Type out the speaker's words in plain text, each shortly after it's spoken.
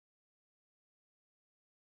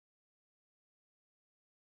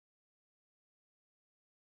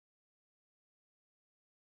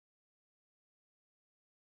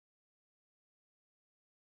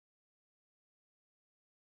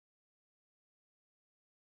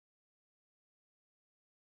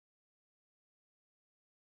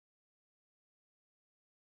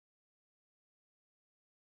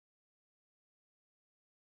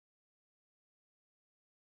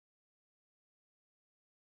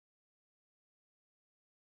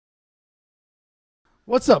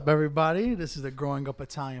What's up, everybody? This is the Growing Up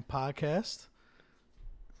Italian podcast.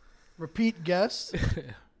 Repeat guest,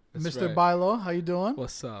 Mr. Right. Bilo. How you doing?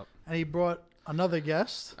 What's up? And he brought another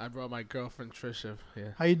guest. I brought my girlfriend Trisha. Yeah,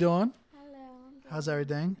 How you doing? Hello. I'm good. How's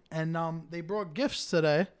everything? And they brought gifts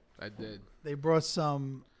today. I did. They brought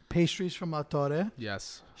some pastries from La Torre.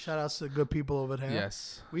 Yes. Shout outs to the good people over there.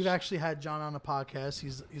 Yes. We've actually had John on the podcast.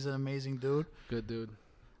 He's an amazing dude. Good dude.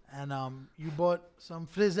 And you bought some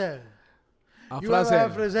friselle. A You ever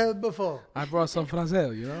had frazel. friselle before? I brought some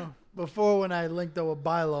frazel, you know? Before, when I linked up with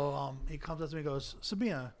Bilo, he comes up to me and goes,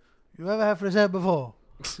 Sabina, you ever had friselle before?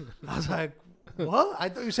 I was like, what? I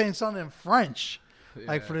thought you were saying something in French.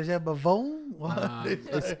 Like, Yeah. friselle before? What?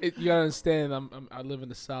 You gotta understand, I live in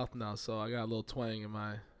the South now, so I got a little twang in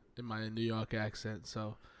my New York accent,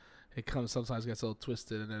 so it sometimes gets a little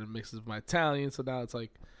twisted, and then it mixes with my Italian, so now it's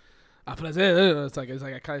like, a frazel. It's like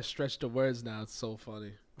I kind of stretch the words now. It's so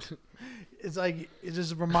funny. It's like, it's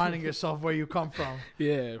just reminding yourself where you come from.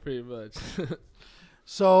 Yeah, pretty much.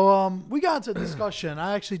 So, we got into discussion.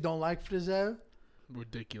 I actually don't like friselle,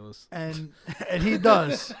 Ridiculous. and he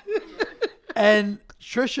does. And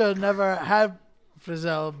Trisha never had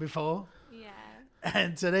friselle before, Yeah.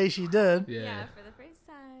 and today she did. Yeah, For the first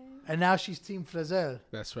time. And now she's team friselle.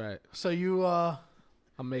 that's right. So you, I'm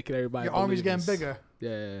making everybody. your army's believe getting this. bigger.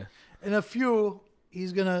 Yeah. In a few,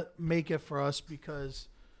 he's gonna make it for us because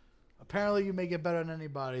apparently you make it better than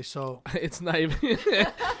anybody. So It's not even.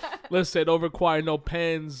 Listen, don't require no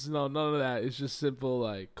pens, none of that. It's just simple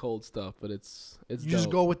like cold stuff, but it's you dope. just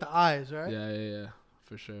go with the eyes, right? Yeah,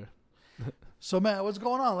 for sure. So man, what's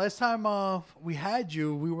going on? Last time we had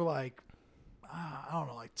you, we were like, I don't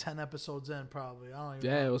know, like 10 episodes in, probably. I don't even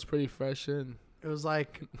Yeah, know. it was pretty fresh in. It was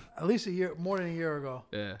like at least more than a year ago.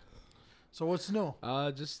 Yeah. So what's new?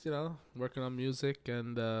 Just working on music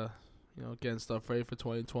and getting stuff ready for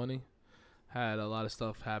 2020. Had a lot of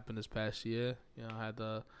stuff happen this past year. I had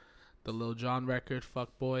the Lil Jon record,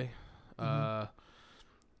 Fuck Boy. Mhm.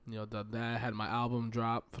 That had my album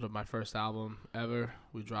drop for my first album ever.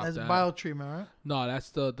 We dropped That's that. biotreatment, right? No, that's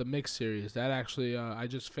the mix series. That actually, I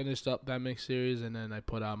just finished up that mix series, and then I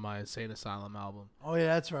put out my Insane Asylum album. Oh yeah,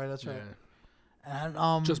 that's right. That's right. Yeah.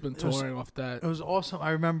 And Just been it was- touring off that. It was awesome. I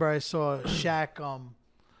remember I saw Shaq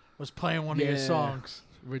was playing one of your Yeah. songs.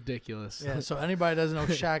 Ridiculous. Yeah, so anybody that doesn't know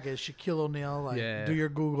who Shaq is, Shaquille O'Neal, like Yeah. do your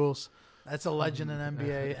Googles. That's a legend in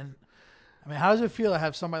NBA. And I mean, how does it feel to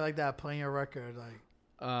have somebody like that playing your record? Like,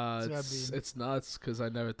 It's gotta be- It's nuts because I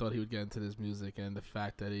never thought he would get into this music, and the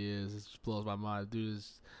fact that he is, it just blows my mind. Dude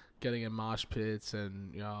is getting in mosh pits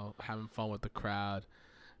and having fun with the crowd,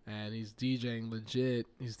 and he's DJing legit.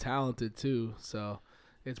 He's talented too, so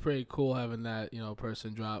it's pretty cool having that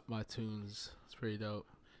person drop my tunes. It's pretty dope.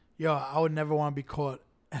 yo, I would never want to be caught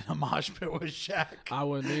in a mosh pit with Shaq. I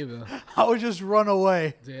wouldn't either. I would just run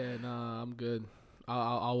away. Yeah, nah, I'm good.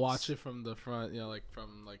 I'll watch it from the front,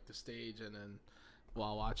 from the stage, and then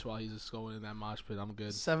I'll watch while he's just going in that mosh pit. I'm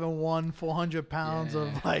good. 7'1", 400 pounds Yeah.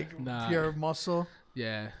 of like Nah. pure muscle.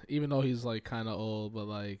 Yeah, even though he's kind of old, but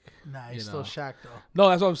Nah, he's You still know. Shaq though. no,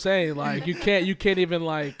 that's what I'm saying. You can't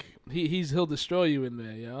even he'll destroy you in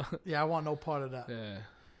there, Yeah, I want no part of that. Yeah,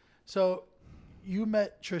 So, you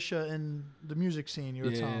met Trisha in the music scene. You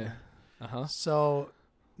were telling me. Uh-huh. So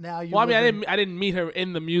now you. Well, I mean, live in- I didn't meet her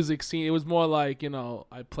in the music scene. It was more like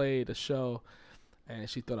I played a show, and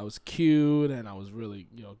she thought I was cute, and I was really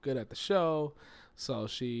good at the show, so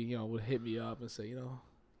she would hit me up and say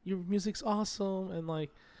your music's awesome, and we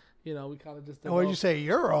kind of just. Or would you say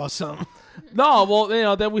you're awesome? No,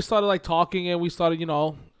 well, then we started talking, and we started,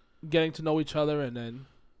 getting to know each other, and then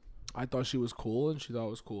I thought she was cool, and she thought I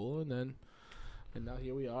was cool, and now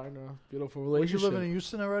here we are in a beautiful Were you relationship. living in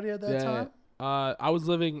Houston already at that time? I was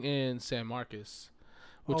living in San Marcos,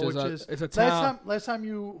 which is it's a last town. Last time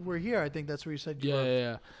you were here, I think that's where you said you were.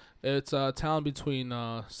 Yeah. It's a town between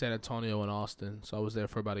San Antonio and Austin, so I was there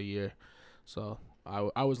for about a year. So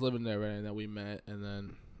I was living there, right, and then we met, and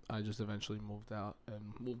then I just eventually moved out and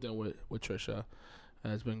moved in with Trisha,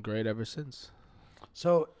 and it's been great ever since.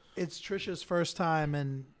 So it's Trisha's first time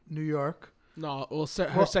in New York. No,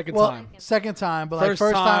 her second well, time. Second time, but First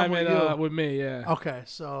first time in, with you. with me, yeah. Okay,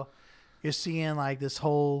 so you're seeing this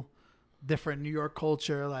whole different New York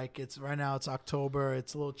culture. It's right now. It's October.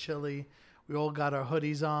 It's a little chilly. We all got our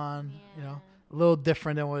hoodies on. Yeah. A little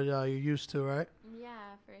different than what you're used to, right? Yeah,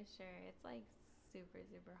 for sure. It's super,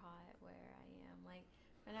 super hot where I am. Right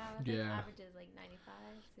now, I think Yeah. average is 95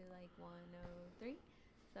 to 103.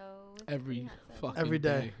 So it's Every pretty hot, so- fucking Every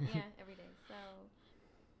day. Yeah, every day. So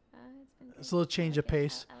it's been. It's good. a little change of I like it.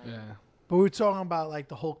 pace. I like Yeah. But we were talking about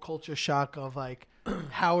the whole culture shock of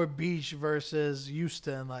Howard Beach versus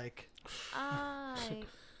Houston. it.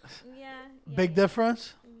 Yeah. Big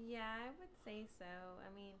difference? Yeah, I would say so.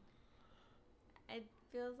 I mean, it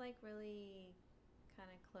feels like really kind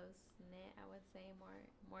of close knit. I would say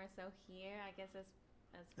more so here. I guess as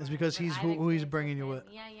It's far because as what he's I've who he's experienced bringing you him. with.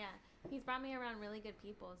 Yeah. He's brought me around really good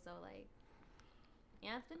people. So like,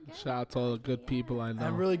 yeah, it's been good. Shout out to all the good people I know.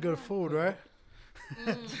 And really good Yeah. food, right?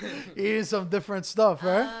 Mm. Eating some different stuff,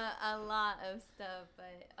 right? A lot of stuff, but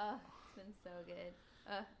it's been so good.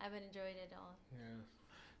 I've enjoyed it all. Yeah.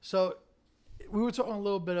 So we were talking a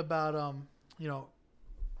little bit about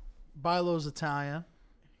Bilo's Italian.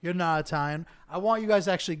 You're not Italian. I want you guys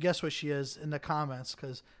to actually guess what she is in the comments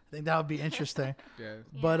because I think that would be interesting. Yeah.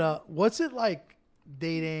 But what's it like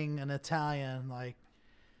dating an Italian? Like,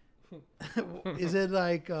 is it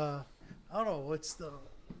like I don't know what's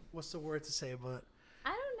the word to say, but I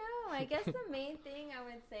don't know. I guess the main thing I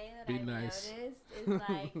would say that Be I've nice. noticed is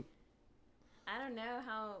like I don't know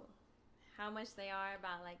how much they are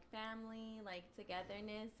about like family, like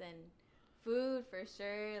togetherness and food for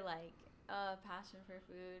sure. Like passion for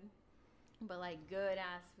food, but like good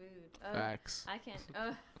ass food. Facts. I can't.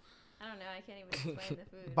 I don't know. I can't even explain the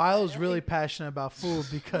food. Bilo's but, really like, passionate about food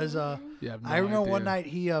because You have no I remember one idea. night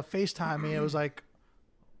he FaceTimed me. It was like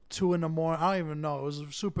 2 a.m. I don't even know. It was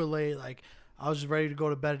super late. Like I was just ready to go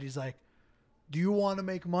to bed. He's like, "Do you want to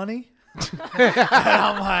make money?" And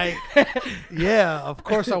I'm like, "Yeah, of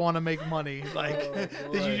course I want to make money." Like,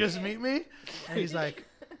 did you just meet me? And he's like,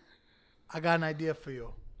 "I got an idea for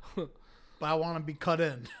you, but I want to be cut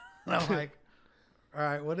in." And I'm like, "All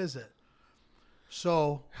right, what is it?"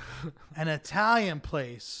 So, an Italian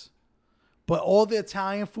place, but all the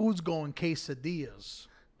Italian foods go in quesadillas.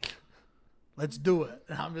 Let's do it.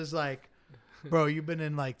 And I'm just like, bro, you've been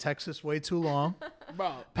in like Texas way too long.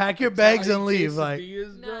 Bro, Pack your bags and Italian leave. Like,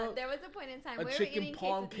 quesadillas, No, bro. there was a point in time A we were chicken eating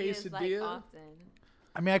parm quesadillas like quesadilla? often.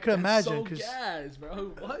 I mean, I could That's imagine so because gas,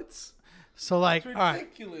 bro. What? so like, It's all right.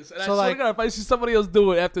 ridiculous. And So, I swear like- to God, if I see somebody else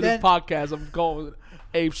do it after Then- this podcast, I'm going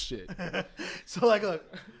ape shit. So like, look.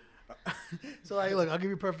 Look, I'll give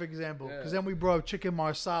you a perfect example. Yeah. Because then we brought up chicken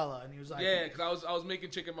marsala, and he was like, Yeah, because I was making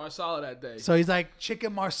chicken marsala that day. So he's like,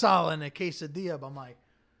 chicken marsala and a quesadilla. But I'm like,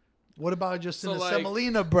 what about just in So, the like-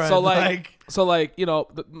 semolina bread? So like you know,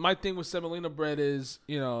 my thing with semolina bread is,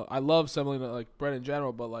 you know, I love semolina like bread in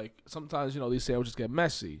general, but like sometimes, you know, these sandwiches get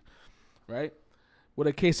messy, right? With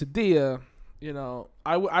a quesadilla, you know,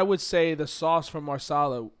 I would say the sauce from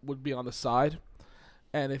marsala would be on the side,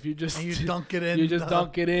 and if you just and you dunk it in. you just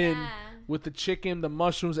dunk it in Yeah. with the chicken, the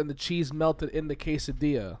mushrooms, and the cheese melted in the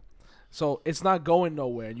quesadilla. So it's not going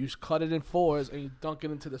nowhere. And you just cut it in fours and you dunk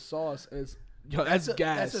it into the sauce. And it's that's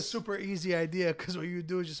gas. That's a super easy idea because what you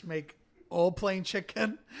do is just make all plain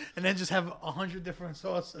chicken and then just have 100 different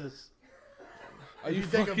sauces. Are if you you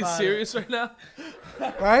think fucking about serious right now?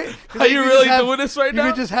 Right? Are you really doing this right You now?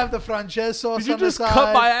 could just have the Francese sauce Did you on the just side.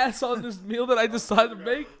 cut my ass on this meal that I decided to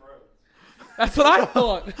make? That's what I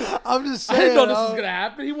thought. I'm just I saying. didn't know this was gonna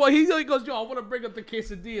happen. He goes, yo, I want to bring up the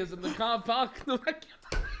quesadillas and the compound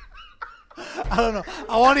I don't know.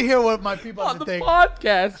 I want to hear what my people have on to the think.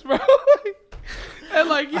 podcast, bro. And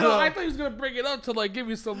like, you know, know. I thought he was gonna bring it up to like give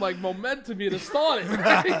you some like momentum here to start it.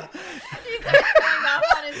 Right? He's like going off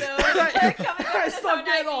on his own. Coming up I with his start own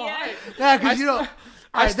getting all idea. hype. Yeah, because you know.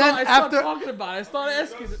 All right, then I after. started talking about it. I started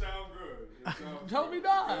asking. Sound good. Tell me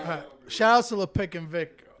not. Shout out to LePic and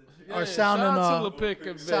Vic. Are sounding Shout out to LePic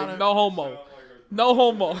and Vic. sounding- No homo. No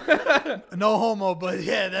homo. no homo, but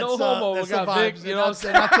yeah, that's No homo. that's We the got Vic. vibes. You know what I'm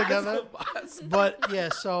They're not saying? together. But yeah,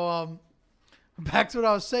 so back to what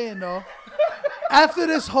I was saying though. After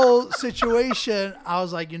this whole situation, I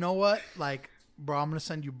was like, you know what? Like, bro, I'm gonna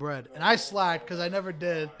send you bread, and I slacked because I never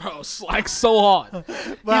did. Bro, it's like so hard. But He's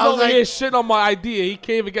I was over like, here shitting on my idea. He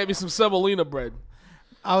came and get me some semolina bread.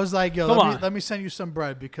 I was like, yo, Come on. let me send you some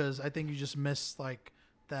bread because I think you just missed like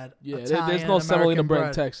that. Yeah, Italian, there's no semolina American bread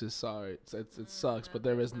in Texas. Sorry, it sucks, No, but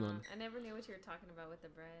there there's is none. not. I never knew what you were talking about with the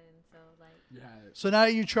bread until like Yeah. So now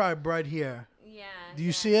that you try bread here, yeah. do you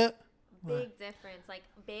yeah. see it? Big difference. Like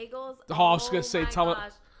bagels. Oh, I was gonna say, my tell me-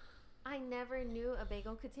 gosh. I never knew a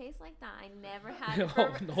bagel could taste like that. I never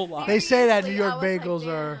had. No lie. They say that New Seriously, York I was like, bagels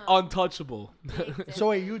are- damn. Untouchable. Big So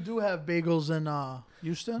wait, you do have bagels in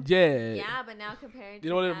Houston? Yeah. Yeah, but now compared to You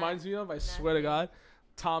know what it that, reminds me of? I swear to nothing. God,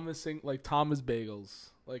 Thomas bagels,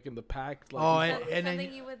 like in the pack. Like, Oh, Something, and then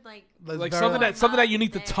something you would like. That's like very- something that you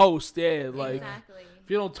need to There. toast. Yeah, like Exactly.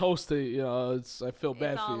 if you don't toast it, you know, I feel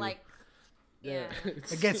bad It's for all you. like. Yeah.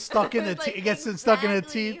 It gets stuck in the It's like, it gets stuck in the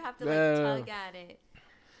exactly, teeth. You have to like Yeah. tug at it.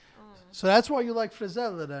 So that's why you like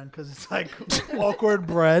frizzella then, because it's like awkward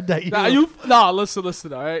bread that you.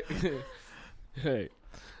 Listen, all right. Hey,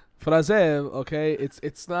 frazel, okay,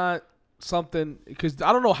 it's not something because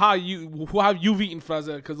I don't know how you've eaten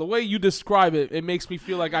frazzle because the way you describe it, it makes me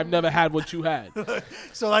feel like I've never had what you had.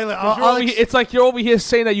 So like, It's like you're over here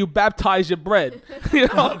saying that you baptize your bread. You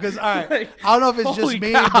know, because all right, Like, I don't know if it's holy just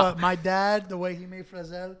me, cow. but my dad, the way he made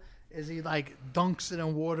frazzle is he like dunks it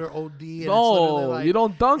in water OD. And it's no, literally like, you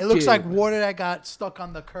don't dunk it. It looks like water that got stuck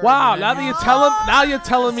on the curb. Wow, and now then that you're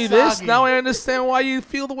telling me this, Soggy. now I understand why you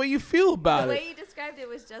feel the way you feel about The it. way you described it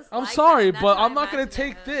was just. I'm like sorry, that. That's but how I'm I not gonna imagined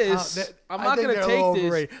take it. this. I'm I not think gonna they're a take little this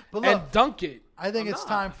overrated. But and look, dunk it. I think I'm it's not.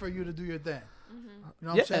 time for you to do your thing. Mm-hmm. You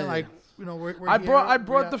know what I'm saying? Yeah. Like, you know, we're I here,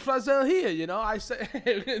 brought the frazzle here. You know, I said,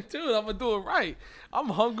 dude, I'm gonna do it right. I'm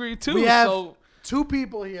hungry too. We have so 2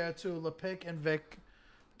 people here too, LePic and Vic.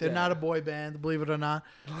 They're Yeah. not a boy band, believe it or not.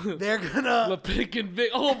 They're gonna LePic and Vic.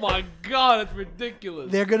 Oh my god, that's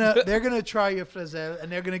ridiculous. they're gonna try your frazzle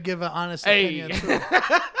and they're gonna give an honest Hey. opinion too.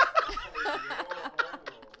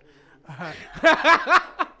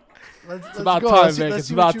 Let's about go. time, Let's see- Vic. let's It's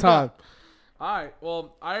see what about you time. got. All right.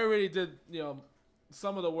 Well, I already did,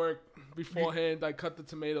 some of the work beforehand. I cut the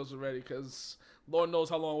tomatoes already because Lord knows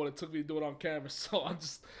how long it took me to do it on camera. So I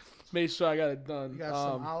just made sure I got it done. You got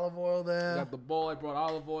some olive oil I there. got the bowl. I brought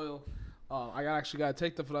olive oil. I actually got to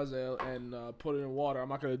take the frazzle and put it in water. I'm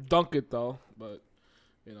not gonna dunk it though, but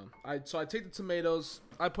I take the tomatoes.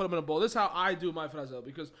 I put them in a bowl. This is how I do my frazzle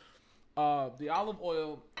because the olive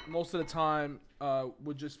oil most of the time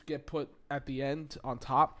would just get put at the end on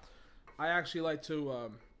top. I actually like to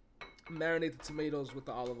marinate the tomatoes with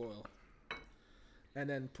the olive oil, and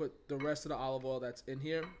then put the rest of the olive oil that's in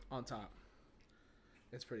here on top.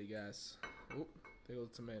 It's pretty gas. Oop, there goes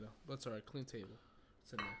the tomato. That's all right. Clean table.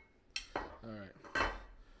 It's in there. All right.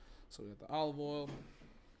 So we got the olive oil.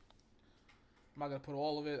 I'm not gonna put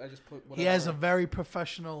all of it. I just put whatever. He has a very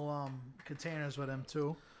professional containers with him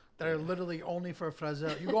too, that are literally only for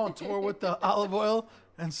frazzle. You go on tour with the olive oil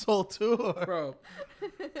and salt too. Or? Bro.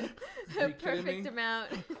 Are you kidding me? Perfect amount.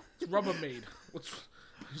 It's Rubbermaid. What's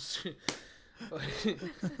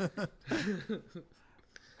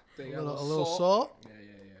They got A little salt. Yeah.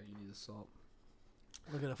 You need the salt.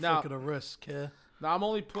 Look at the Now- flick of the wrist, kid. Now I'm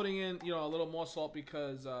only putting in, a little more salt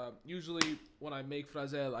because usually when I make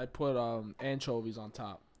frazzle, I put anchovies on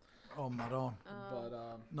top. Oh, Maron. But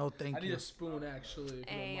No, I thank need you. a spoon actually.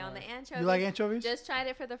 if you Hey, don't on the mind. anchovies. You like anchovies? Just tried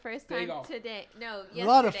it for the first There you time go. today. No, yesterday. A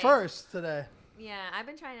lot of firsts today. Yeah, I've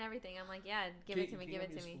been trying everything. I'm like, yeah, give it to me, give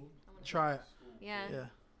it to me. Try it. Yeah. Yeah.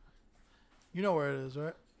 You know where it is,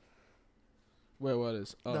 right? Wait, what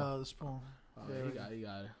is? Oh, No, the spoon. yeah, you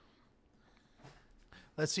got it.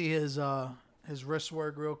 Let's see his wrist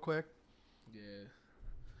work real quick. Yeah.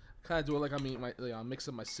 Kind of do it like I'm eating I'm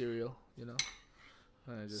mixing my cereal,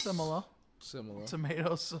 Kinda just Similar.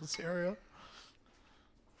 Tomatoes cereal.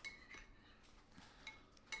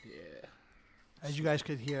 Yeah. As you guys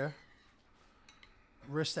could hear,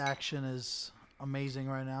 wrist action is amazing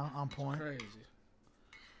right now. On point. Crazy.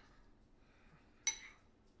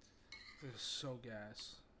 This is so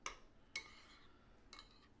gas.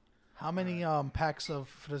 How many packs of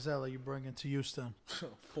frazzle are you bringing to Houston?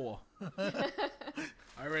 4.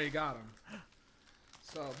 I already got them.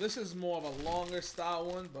 So this is more of a longer style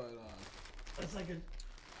one, but It's like a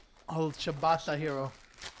ciabatta hero.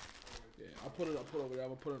 yeah, I'll put it over there. I'm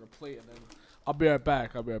gonna put it on a plate and then I'll be right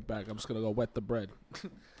back. I'm just gonna go wet the bread,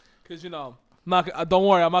 cause don't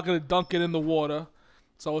worry, I'm not gonna dunk it in the water,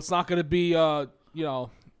 so it's not gonna be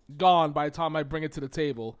gone by the time I bring it to the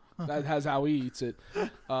table. That's how he eats it. It'll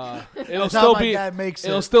That's still how my be dad makes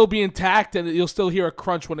it'll it. still be intact and you'll still hear a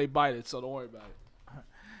crunch when they bite it. So don't worry about it.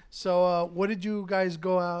 So, what did you guys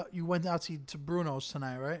go out? You went out to Bruno's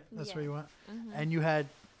tonight, right? That's where you went. Mhm. And you had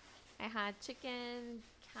I had chicken,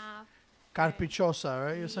 calf. carpichosa,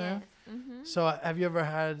 right? You're saying. Yes. Mm-hmm. So, have you ever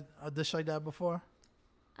had a dish like that before?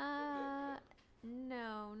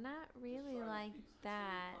 No, not really like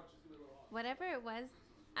that. Whatever it was,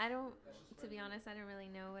 to be honest, I didn't really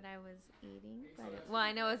know what I was eating. But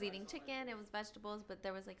I know I was eating chicken, it was vegetables, but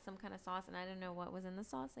there was like some kind of sauce, and I didn't know what was in the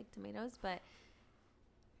sauce, like tomatoes, but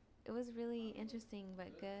it was really interesting,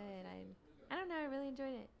 but good. I don't know, I really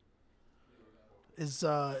enjoyed it. It's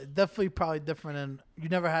definitely probably different, and you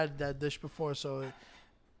never had that dish before, so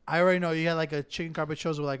I already know you had like a chicken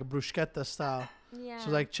carpichosa with like a bruschetta style. Yeah. So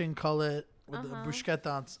like chicken cutlet with the Uh-huh.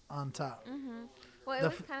 bruschetta on top. Mm-hmm. Well, it The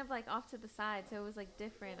was kind of like off to the side, so it was like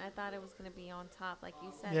different. I thought it was going to be on top, like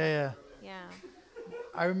you said. Yeah. Yeah.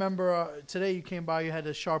 I remember today you came by, you had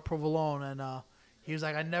a sharp provolone, and he was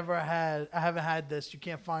like, I haven't had this. You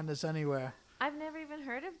can't find this anywhere. I've never even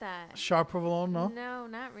heard of that. Sharp provolone, no? No,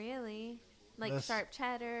 not really. Like That's- sharp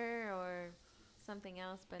cheddar or something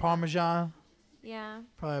else, but Parmesan, yeah.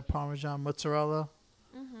 probably Parmesan mozzarella.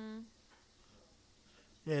 Mhm.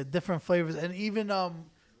 Yeah, different flavors, and even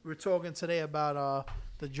we were talking today about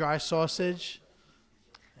the dry sausage,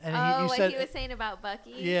 and Oh, you what said he was saying about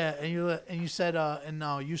Bucky. yeah, and you said and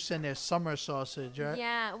no, you said there's summer sausage, right?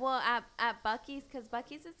 Yeah, well, at Bucky's, because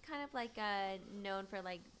Bucky's is kind of like known for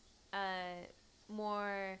like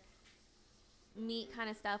more meat kind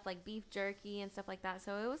of stuff, like beef jerky and stuff like that.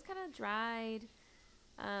 So it was kind of dried,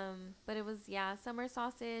 but it was summer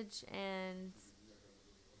sausage and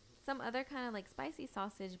some other kind of like spicy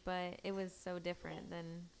sausage, but it was so different than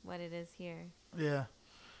what it is here. Yeah,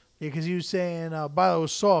 because you were saying by the way, it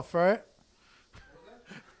was soft, right?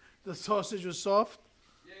 The sausage was soft.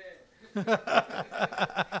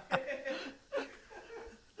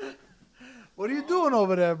 What are you doing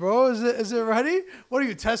over there, bro? Is it ready? What are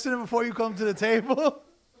you testing it before you come to the table?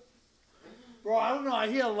 Bro, I don't know. I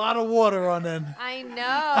hear a lot of water on it. I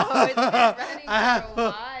know. It's been running for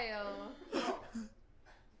a while. So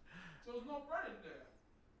there's no bread in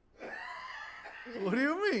there. What do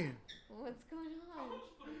you mean? What's going on?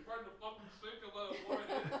 Bread in the fucking sink and let it water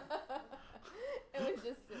in. It was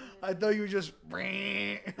just sitting there. I thought you were just. All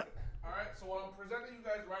right, so what I'm presenting you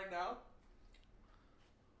guys right now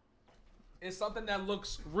is something that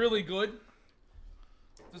looks really good.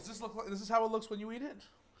 Does this look like? This is how it looks when you eat it?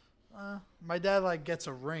 My dad like gets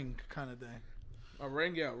a ring kind of thing. A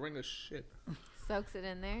ring, yeah, a ring of shit. Soaks it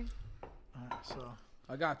in there. All right, so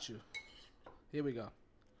I got you. Here we go.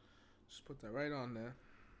 Just put that right on there.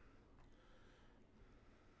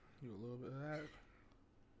 Do a little bit of that.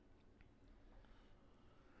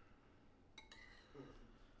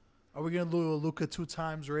 are we gonna do a Luca 2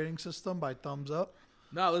 times rating system by thumbs up?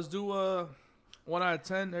 Now let's do 1 out of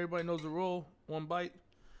 10. Everybody knows the rule. 1 bite.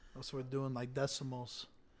 That's what we're doing, like decimals.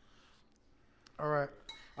 All right.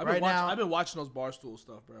 I've been watching those Barstool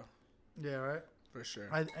stuff, bro. Yeah, right. For sure.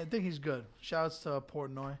 I think he's good. Shouts to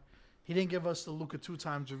Portnoy. He didn't give us the Luca 2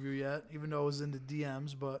 times review yet, even though it was in the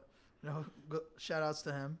DMs. But shout outs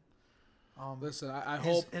to him. Listen, I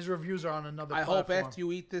hope his reviews are on another. I platform. hope after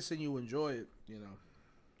you eat this and you enjoy it,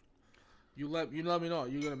 you let me know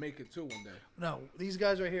you're gonna make it too one day. No, these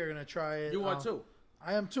guys right here are gonna try it. You want too?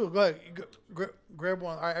 I am too. Go ahead, grab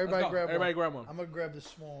one. All right, everybody grab one. Everybody grab one. I'm gonna grab the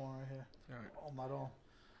small one right here. All right. Oh my god.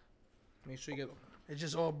 Make sure you get. It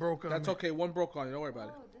just all broke on That's me. okay. One broke on you. Don't worry about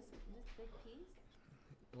it. Oh, this big piece?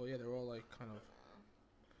 Well, yeah, they're all like kind of.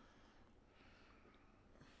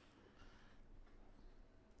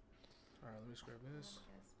 All right, let me just grab this.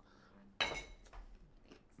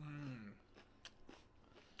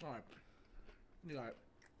 All right. You got it.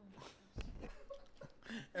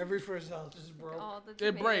 Every first house just broke. All the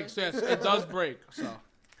It breaks. Yes, it does break. So.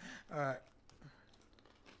 All right.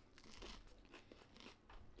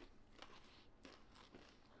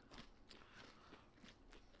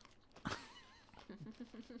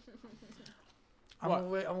 I'm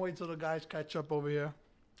gonna wait till the guys catch up over here.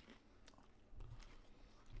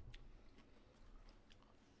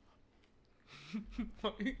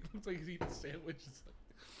 Looks like he's eating sandwiches.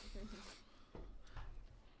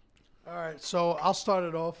 All right, so I'll start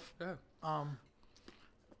it off. Yeah.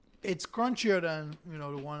 It's crunchier than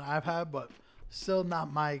the one I've had, but still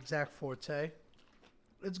not my exact forte.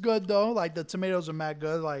 It's good though. Like the tomatoes are mad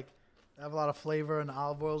good. Like they have a lot of flavor and the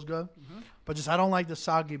olive oil's good. Mm-hmm. But just I don't like the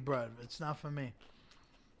soggy bread. It's not for me.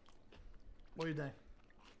 What do you think?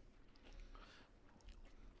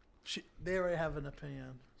 They already have an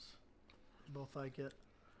opinion. Both like it.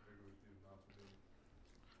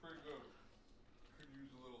 Pretty good. Could use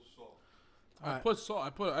a little salt. I put salt. I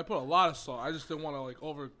put a lot of salt. I just didn't want to like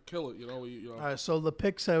overkill it. You know. All right, so the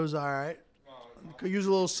pick said it was all right. No, Could use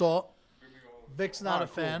a little salt. give me all of Vic's not Alright,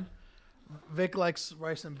 a fan. Vic likes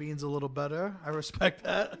rice and beans a little better. I respect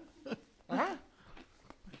that. I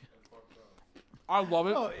love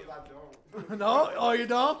it. Oh, no? Oh, you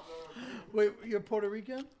don't? Wait, you're Puerto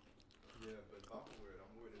Rican? Yeah, but I'm weird. I'm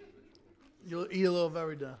weird individual. You'll eat a little of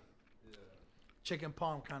every day. Yeah. Chicken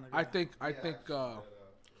palm kind of guy. I think.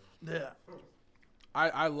 Yeah.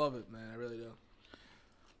 I love it, man. I really do.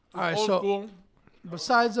 All right, Old so school,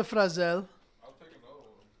 besides the frazel, I'll take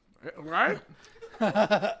another one. right?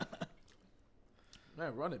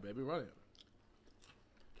 Man, run it, baby, run it.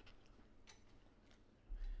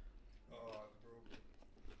 Oh, I broke it.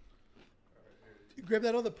 All right, here. you grab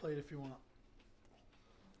that other plate if you want.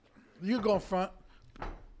 You can go in front.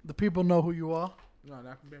 The people know who you are. No,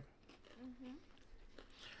 that can be.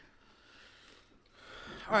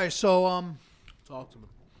 All right, so Talk to me.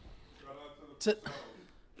 Shout out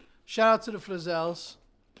shout out to to the the Frazels.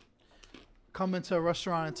 Coming to a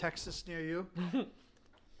restaurant in Texas near you.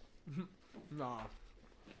 Nah.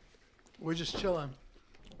 We're just chilling.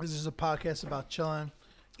 This is a podcast about chilling,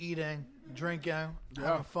 eating, drinking, Yeah.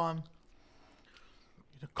 having fun.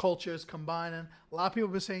 The cultures combining. A lot of people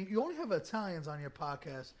have been saying you only have Italians on your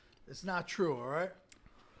podcast. It's not true, all right?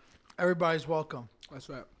 Everybody's welcome. That's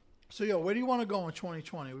right. So, yo, where do you want to go in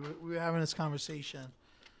 2020? We were having this conversation.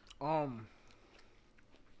 So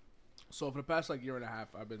for the past like year and a half,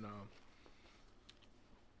 I've been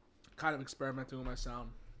kind of experimenting with my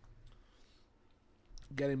sound,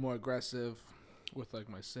 getting more aggressive with like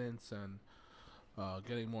my synths and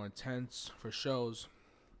getting more intense for shows.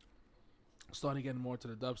 Starting getting more to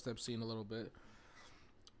the dubstep scene a little bit,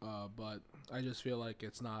 but I just feel like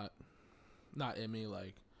it's not in me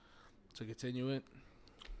like to continue it.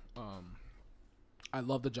 I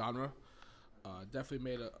love the genre.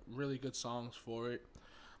 Definitely made a really good songs for it,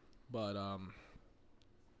 but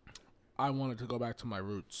I wanted to go back to my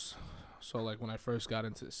roots. So like when I first got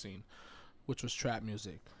into the scene, which was trap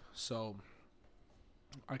music. So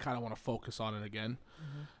I kind of want to focus on it again.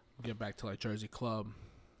 Get back to like Jersey Club,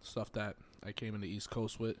 stuff that I came in the East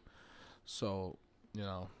Coast with. So,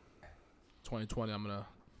 2020 I'm going to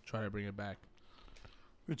try to bring it back.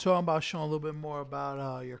 We're talking about showing a little bit more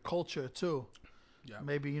about your culture, too. Yeah.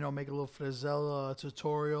 Maybe, make a little Frizzella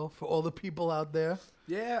tutorial for all the people out there.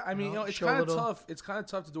 Yeah, I mean, it's show a kind of little- tough. It's kind of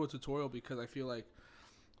tough to do a tutorial because I feel like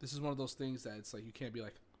this is one of those things that it's like you can't be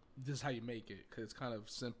like, this is how you make it, because it's kind of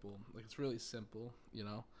simple. Like, it's really simple,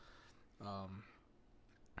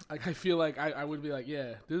 Like, I feel like I would be like,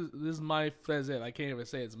 yeah, this is my Frizzella. I can't even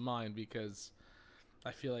say it's mine because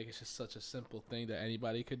I feel like it's just such a simple thing that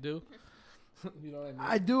anybody could do. You know what I mean?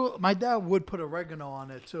 I do. My dad would put oregano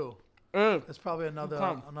on it, too. That's probably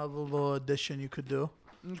another little addition you could do.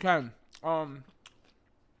 You can.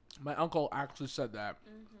 My uncle actually said that.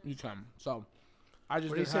 You can. So, I just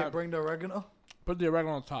What do you say? Bring the oregano? put the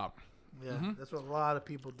oregano on top. Yeah, that's what a lot of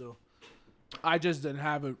people do. I just didn't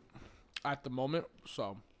have it at the moment,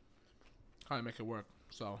 so kind of make it work.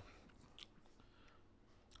 So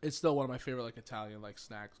it's still one of my favorite like Italian like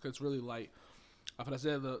snacks because it's really light. If I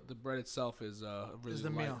say the bread itself is really It's the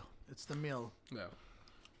light. meal. It's the meal. Yeah.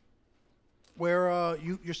 Where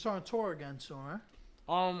you're starting tour again soon, right?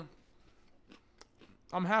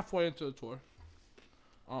 I'm halfway into the tour.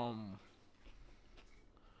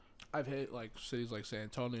 I've hit like cities like San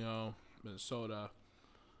Antonio, Minnesota,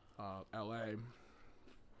 LA,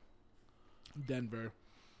 Denver.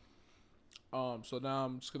 So now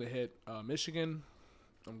I'm just gonna hit Michigan.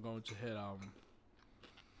 I'm going to hit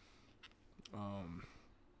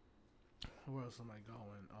where else am I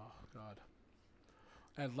going? Oh God,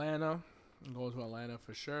 Atlanta. I'm going to Atlanta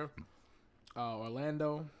for sure.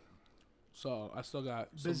 Orlando. So I still got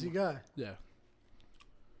Busy guy. Yeah.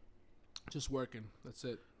 Just working. That's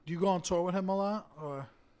it. Do you go on tour with him a lot, or?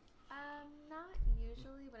 Not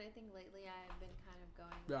usually, but I think lately I've been kind of going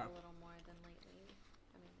Yeah. a little more than lately.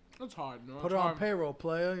 I mean, It's hard, Put it on payroll,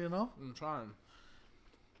 player. I'm trying.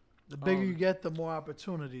 The bigger you get, the more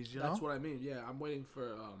opportunities. That's what I mean. Yeah, I'm waiting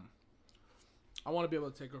for. I want to be able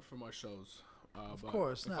to take her for my shows. Of but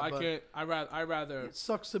course, if no, I but- can't. I rather. It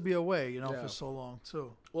sucks to be away, Yeah. for so long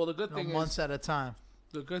too. Well, the good thing Months is, at a time.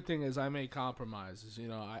 the good thing is, I make compromises.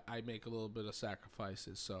 I make a little bit of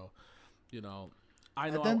sacrifices. So, I know.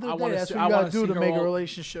 At the end I of the want day, to. that's I what you want gotta do to her make a all-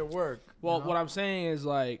 relationship work. Well, what I'm saying is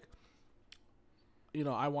like,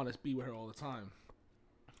 I want to be with her all the time.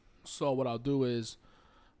 So what I'll do is,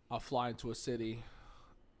 I'll fly into a city,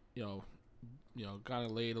 kind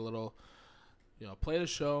of late a little, play the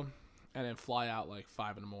show, and then fly out like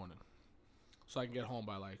 5 a.m, so I can get home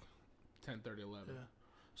by like 10:30, 11. Yeah.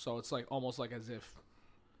 So it's like almost like as if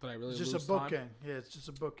did I really It's just lose a booking. time? Yeah, it's just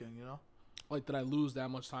a booking. Like did I lose that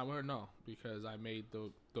much time with her? No, because I made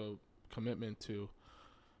the commitment to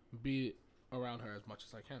be around her as much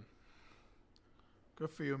as I can. Good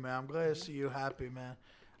for you, man. I'm glad to see you happy, man.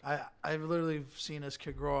 I've literally seen this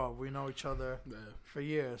kid grow up. We know each other Yeah. for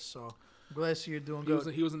years, so I'm glad to see you doing He was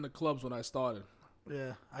good. he was in the clubs when I started.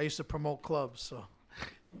 Yeah, I used to promote clubs, so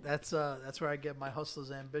that's where I get my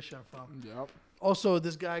hustler's ambition from. Yep. Also,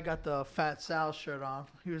 this guy got the Fat Sal shirt on.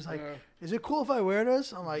 He was like, Yeah. "Is it cool if I wear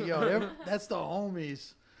this?" I'm like, "Yo, that's the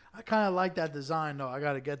homies." I kind of like that design though. I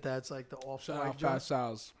got to get that. It's like the Shout off-white out joint. Fast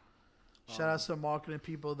Sal's. Shout out to the marketing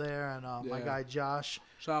people there and my Yeah. guy Josh.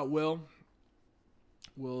 Shout out Will.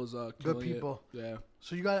 Will's Good killing it. people. Yeah.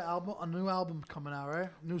 So you got a new album coming out, right?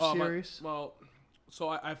 New Oh, series. So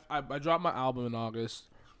I dropped my album in August,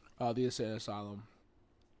 The Insane Asylum,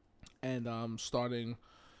 and I'm starting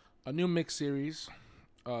a new mix series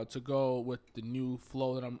to go with the new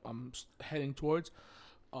flow that I'm heading towards.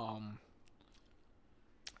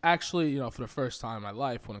 Actually, for the first time in my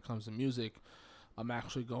life when it comes to music, I'm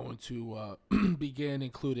actually going to begin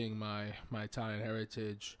including my Italian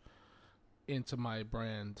heritage into my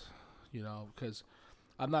brand, you know, because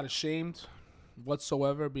I'm not ashamed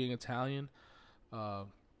whatsoever being Italian.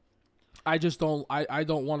 I just don't. I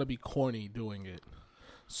don't want to be corny doing it.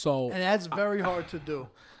 So And that's very hard to do.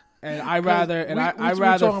 and I rather and I we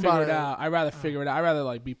rather talking figure about it it. out. I rather figure it out. I rather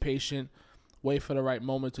like be patient, wait for the right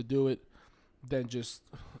moment to do it, than just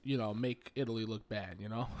make Italy look bad. You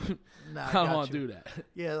know, Nah, I don't got want to you. do that.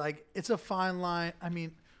 Yeah, like it's a fine line. I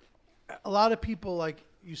mean, a lot of people like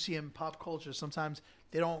you see in pop culture. Sometimes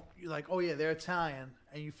they don't. You're like, oh yeah, they're Italian,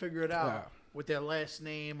 and you figure it out Yeah. with their last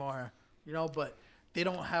name or but they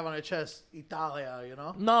don't have on their chest Italia.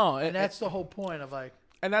 No, And that's the whole point of like.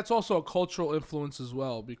 And that's also a cultural influence as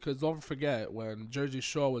well, because don't forget, when Jersey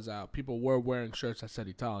Shore was out, people were wearing shirts that said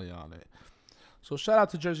Italia on it. So shout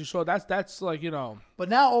out to Jersey Shore. That's like, But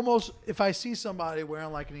now almost if I see somebody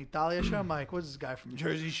wearing like an Italia shirt, I'm like, what's this guy from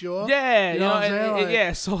Jersey Shore? yeah, You know what I'm saying? Like-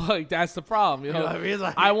 yeah. So like that's the problem. You know what I mean?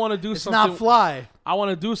 Like, I want to do it's something. not fly. I want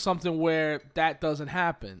to do something where that doesn't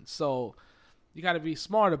happen. So you got to be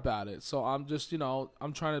smart about it. So I'm just,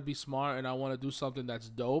 I'm trying to be smart, and I want to do something that's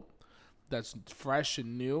dope, that's fresh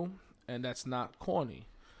and new, and that's not corny.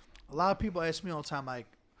 A lot of people ask me all the time, like,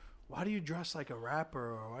 why do you dress like a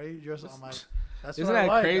rapper? Or why do you dress? I'm like, that's Isn't what I that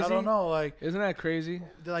like. crazy? I don't know. Like, Isn't that crazy?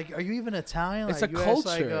 they're like, are you even Italian? It's like, a you ask,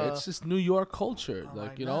 culture. like, It's just New York culture. I'm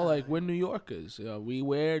Like, like, like nah. we're New Yorkers. We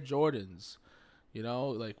wear Jordans.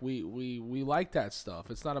 Like we like that stuff.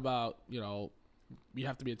 It's not about, you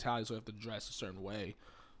have to be Italian, so you have to dress a certain way.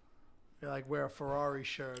 you're like wear a Ferrari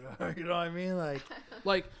shirt. You know what I mean? Like,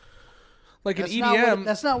 Like an that's not EDM. what,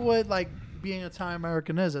 that's not what like being Italian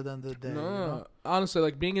American is at the end of the day. No, you know? honestly,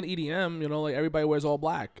 like being an EDM, like everybody wears all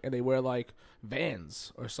black, and they wear like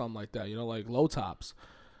Vans or something like that. Like low tops.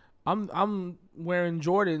 I'm wearing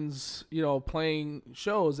Jordans, playing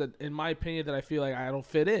shows that, in my opinion, that I feel like I don't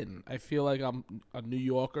fit in. I feel like I'm a New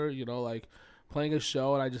Yorker, like playing a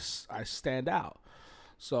show, and I stand out.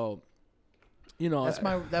 So,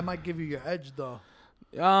 That might give you your edge though.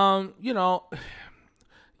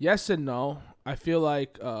 Yes and no. I feel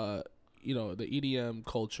like the EDM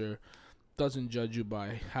culture doesn't judge you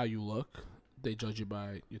by how you look. They judge you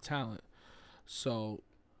by your talent. So,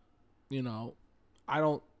 I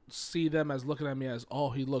don't see them as looking at me as, oh,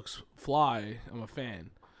 he looks fly, I'm a fan.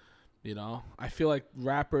 I feel like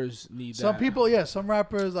rappers need Some that. people, some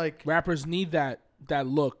rappers like Rappers need that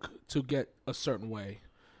look to get a certain way,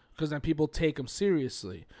 because then people take them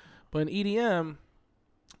seriously. But in EDM,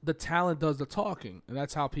 the talent does the talking, and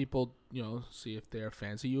that's how people, see if they're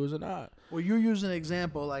fans of yours or not. well, you use an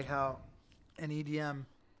example like how an EDM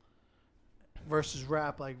versus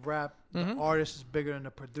rap, like rap, Mhm. the artist is bigger than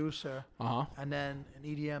the producer, Uh huh. and then in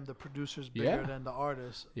EDM, the producer is bigger Yeah. than the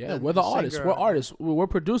artist. Yeah, than we're the artists. singer. We're artists. We're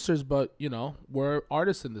producers, but we're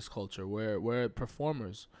artists in this culture. We're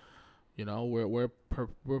performers. We're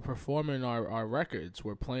performing our records.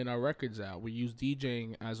 We're playing our records out. We use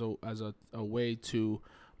DJing as a way to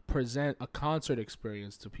present a concert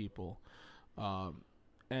experience to people.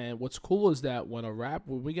 And what's cool is that when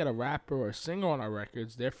we get a rapper or a singer on our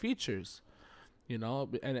records, they're features.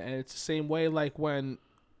 And it's the same way like when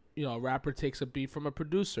a rapper takes a beat from a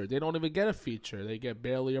producer. They don't even get a feature. They get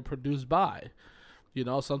barely a produced by.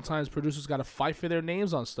 Sometimes producers got to fight for their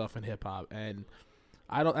names on stuff in hip hop, and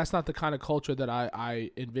that's not the kind of culture that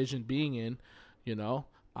I envision being in.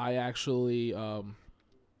 I actually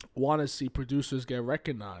want to see producers get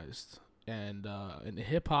recognized, and in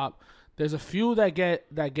hip hop, there's a few that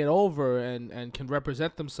get over and can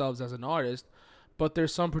represent themselves as an artist. But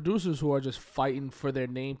there's some producers who are just fighting for their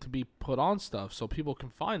name to be put on stuff so people can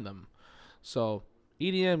find them. So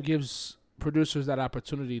EDM gives producers that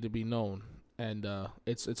opportunity to be known, and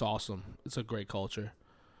it's awesome. It's a great culture.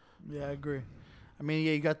 Yeah, I agree. I mean,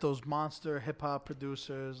 you got those monster hip hop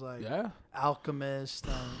producers like Alchemist,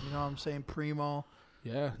 and you know what I'm saying, Primo.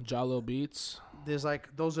 Yeah, Jalo Beats, There's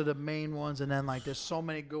like those are the main ones, and then like there's so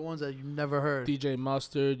many good ones that you've never heard. DJ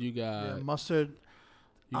Mustard. You got Mustard.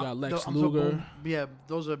 you got Lex I'm Luger. yeah,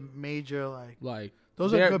 those are major like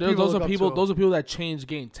Those those are are good people. those to are look people. up to. Those are people that change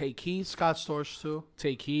game. Take Heath. Scott Storch too.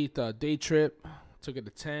 Take Heath. Day Trip took it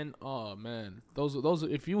to 10. Oh man, those.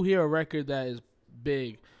 If you hear a record that is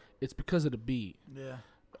big, it's because of the beat. Yeah.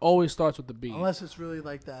 Always starts with the beat. Unless it's really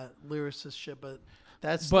like that lyricist shit, but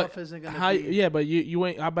that stuff isn't gonna be. Yeah, but you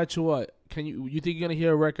ain't. I bet you what? You think you're gonna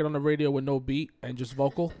hear a record on the radio with no beat and just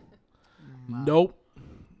vocal? Nope.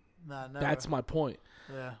 Nah, never. That's my point.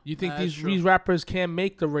 Yeah. You think Nah, that's true. these rappers can't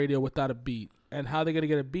make the radio without a beat? And how they gonna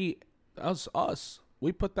get a beat? Us.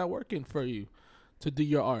 We put that work in for you to do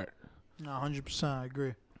your art. No, 100%. I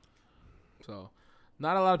agree. So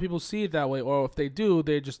not a lot of people see it that way, or if they do,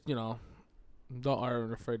 they just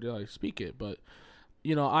aren't afraid to like speak it. But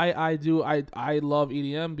I love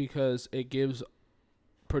EDM because it gives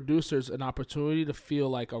producers an opportunity to feel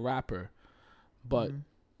like a rapper, but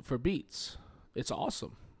for beats, it's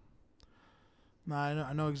awesome. Nah,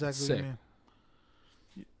 I know exactly Sick. what you mean.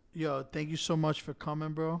 Yo, thank you so much for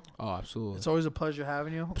coming, bro. Oh, absolutely. It's always a pleasure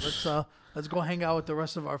having you. Let's go hang out with the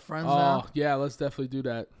rest of our friends Oh, now. yeah, let's definitely do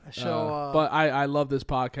that. But I love this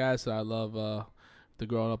podcast, and I love the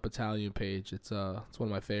Growing Up Italian page. It's one of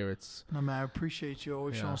my favorites. No, man, I appreciate you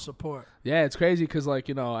always showing support. Yeah, it's crazy because, like,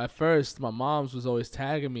 at first my mom's was always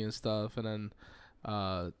tagging me and stuff, and then,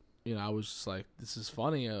 I was just like, this is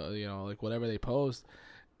funny, like whatever they post.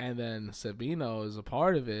 And then Sabino is a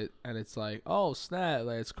part of it, and it's like, oh, snap,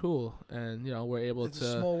 like, it's cool. And, we're able It's to...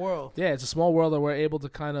 a small world. Yeah, it's a small world, and we're able to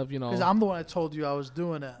kind of, Because I'm the one that told you I was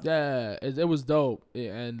doing it. Yeah, it was dope.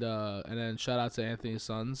 And then shout out to Anthony's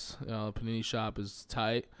Sons. Panini Shop is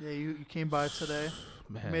tight. Yeah, you came by today.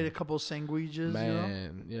 Man. Made a couple of sandwiches,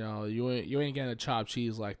 Man, you ain't getting a chopped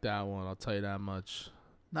cheese like that one, I'll tell you that much.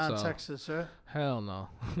 Not in Texas, right? Hell no.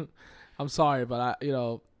 I'm sorry, but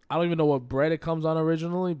I don't even know what bread it comes on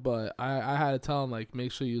originally, but I had to tell him, like,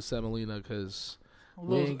 make sure you use semolina because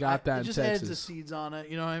we ain't got that in just Texas. added the seeds on it,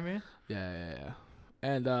 you know what I mean? Yeah.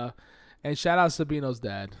 And shout out Sabino's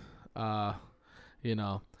dad. I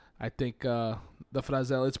think the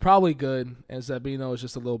Frazel, it's probably good, and Sabino is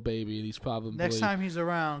just a little baby, and he's probably... Next time he's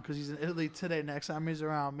around, because he's in Italy today, next time he's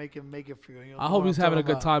around, make it for you. I hope he's having a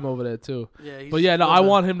good time over there, too. Yeah, but yeah, no, I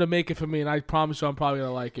want him to make it for me, and I promise you I'm probably going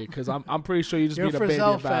to like it, because I'm pretty sure you just being a baby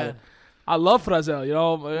about fan. it. I love Frazel,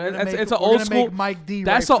 it's an old school. Make Mike D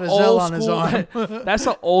that's an old on his arm. That's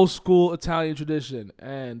an old school Italian tradition,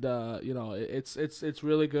 and it's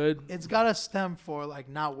really good. It's got a stem for like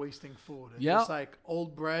not wasting food. It's like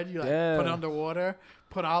old bread. You put it underwater,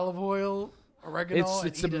 put olive oil, oregano.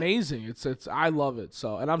 It's amazing. It's I love it.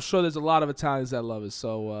 So, and I'm sure there's a lot of Italians that love it.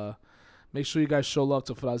 So make sure you guys show love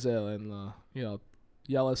to Frazel and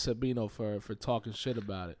yell at Sabino for talking shit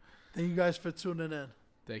about it. Thank you guys for tuning in.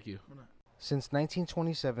 Thank you. Since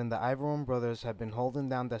 1927, the Ivorone brothers have been holding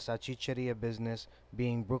down the salchicheria business,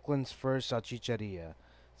 being Brooklyn's first salchicheria.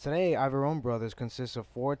 Today, Ivorone Brothers consists of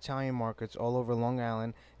 4 Italian markets all over Long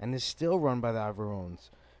Island and is still run by the Ivorones.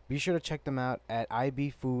 Be sure to check them out at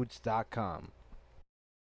ibfoods.com.